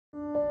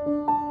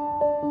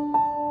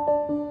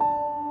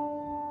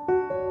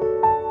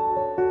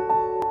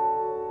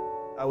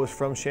was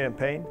from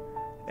Champaign,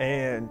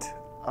 and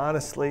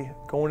honestly,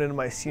 going into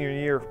my senior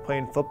year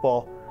playing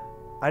football,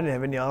 I didn't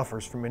have any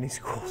offers from any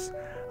schools.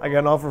 I got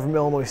an offer from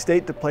Illinois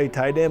State to play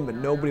tight end, but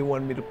nobody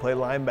wanted me to play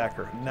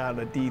linebacker. Not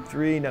a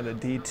D3, not a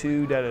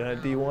D2, not a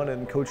D1,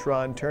 and Coach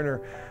Ron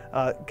Turner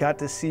got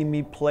to see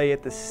me play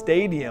at the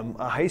stadium,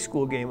 a high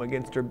school game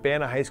against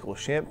Urbana High School,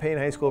 Champaign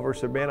High School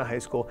versus Urbana High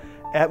School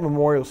at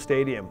Memorial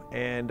Stadium.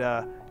 And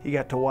he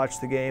got to watch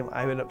the game.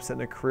 I ended up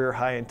setting a career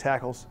high in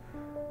tackles.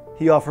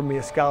 He offered me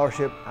a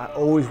scholarship. I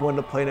always wanted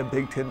to play in a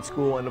Big Ten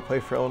school and to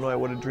play for Illinois.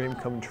 What a dream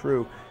come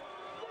true.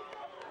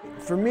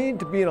 For me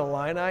to be an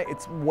Illini,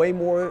 it's way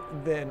more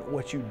than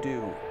what you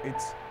do.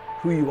 It's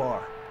who you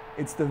are.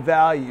 It's the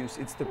values,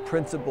 it's the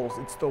principles,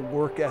 it's the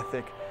work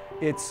ethic,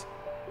 it's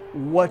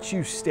what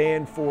you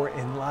stand for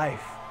in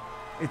life.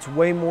 It's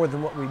way more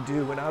than what we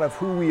do, and out of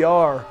who we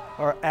are,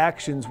 our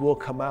actions will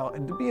come out.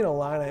 And to be an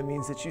Illini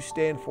means that you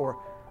stand for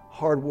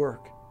hard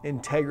work,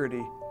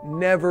 integrity,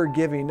 never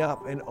giving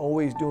up, and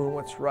always doing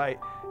what's right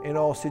in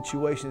all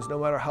situations, no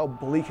matter how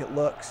bleak it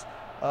looks.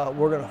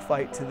 We're going to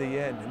fight to the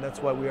end, and that's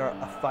why we are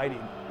a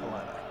Fighting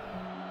Illini.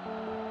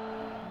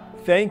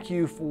 Thank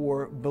you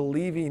for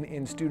believing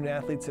in student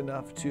athletes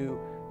enough to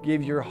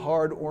give your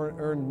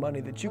hard-earned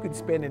money that you can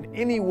spend in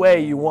any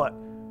way you want.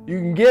 You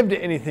can give to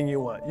anything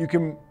you want. You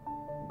can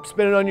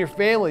spend it on your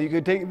family. You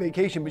could take a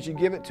vacation, but you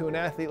give it to an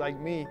athlete like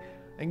me,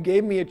 and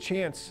gave me a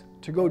chance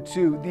to go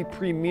to the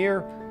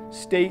premier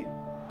state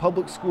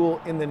public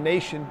school in the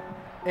nation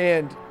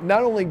and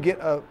not only get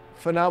a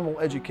phenomenal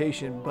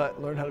education,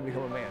 but learn how to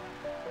become a man.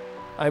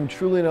 I'm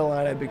truly an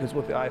Illini because of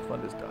what the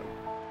I-Fund has done.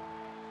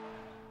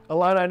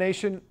 Illini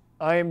Nation,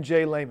 I am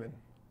J Leman.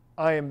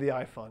 I am the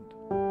I-Fund.